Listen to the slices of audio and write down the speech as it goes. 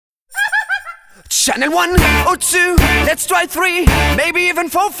Channel 1 or 2, let's try 3, maybe even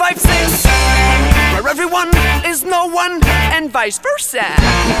 4, 5, 6, where everyone is no one and vice versa.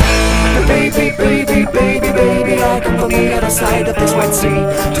 Baby, baby, baby, baby, I come from the other side of this wet sea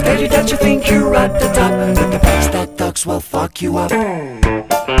to tell you that you think you're at the top, but the box that talks will fuck you up.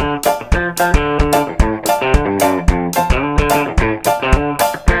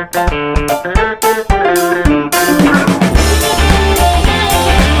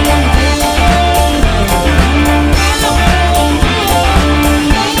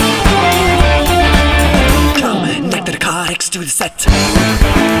 To the set,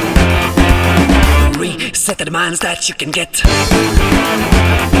 reset the demands that you can get.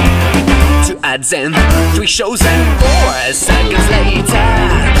 2 ads and 3 shows and 4 seconds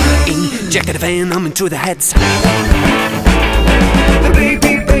later, injected venom into the heads. Baby,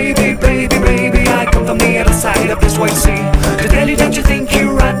 baby, baby, baby, I come from the other side of this white sea to tell you that you think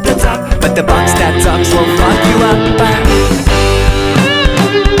you're at the top, but the box that talks will fuck you up.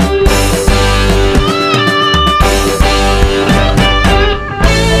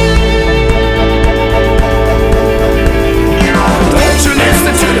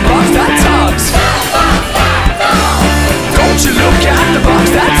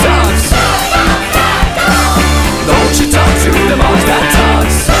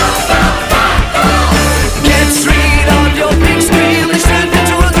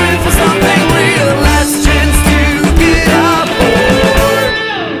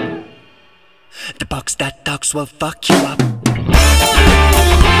 The box that talks will fuck you up.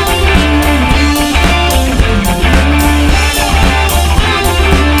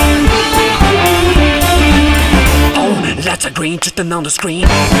 Oh, lots of green written on the screen.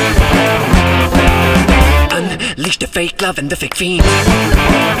 Unleash the fake love and the fake fiend.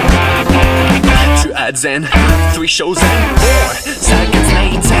 2 ads and 3 shows and 4 seconds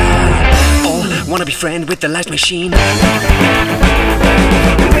later, oh, wanna be friend with the light machine.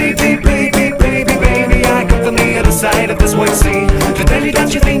 Baby, baby, baby, baby, I come from the other side of this white sea to tell you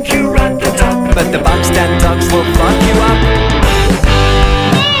that you think you're at the top, but the box that talks will fuck you up.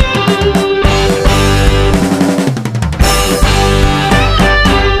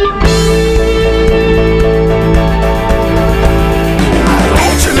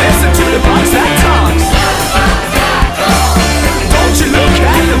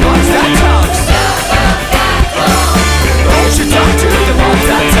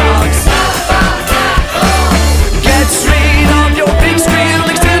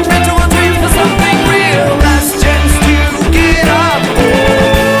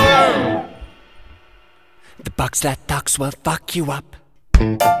 The box that talks will fuck you up.